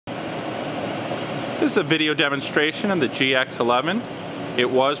This is a video demonstration of the GX11. It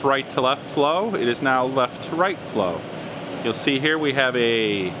was right to left flow. It is now left to right flow. You'll see here we have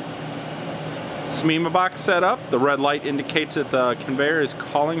a SMEMA box set up. The red light indicates that the conveyor is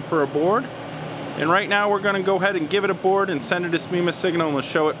calling for a board. And right now we're going to go ahead and give it a board and send it a SMEMA signal, and we'll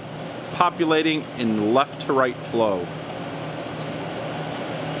show it populating in left to right flow.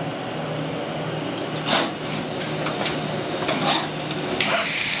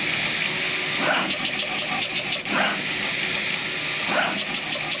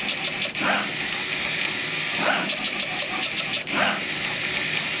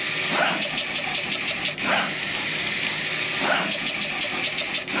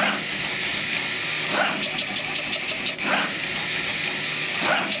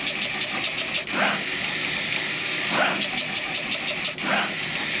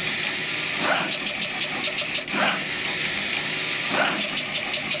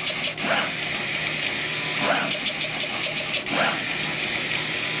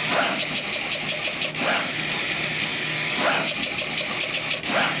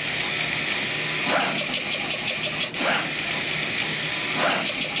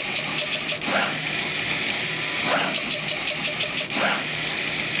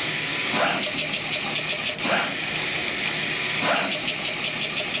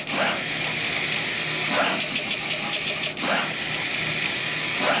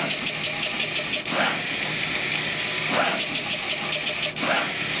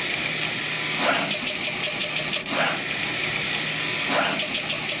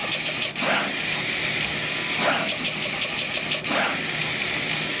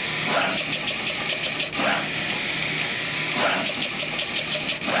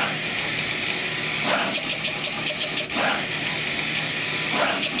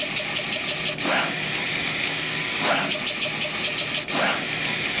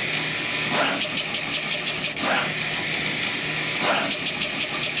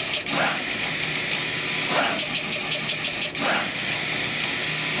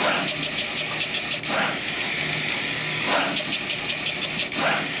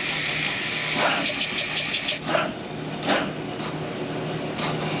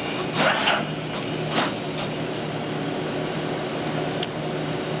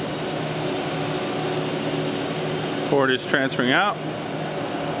 Board is transferring out.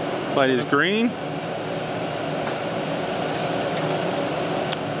 Light is green.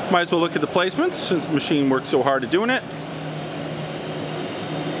 Might as well look at the placements since the machine worked so hard at doing it.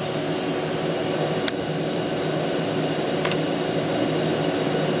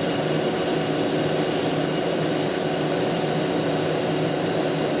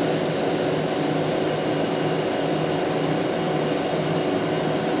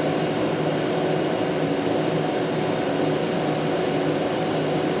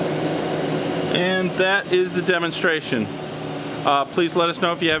 And that is the demonstration. Please let us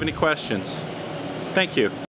know if you have any questions. Thank you.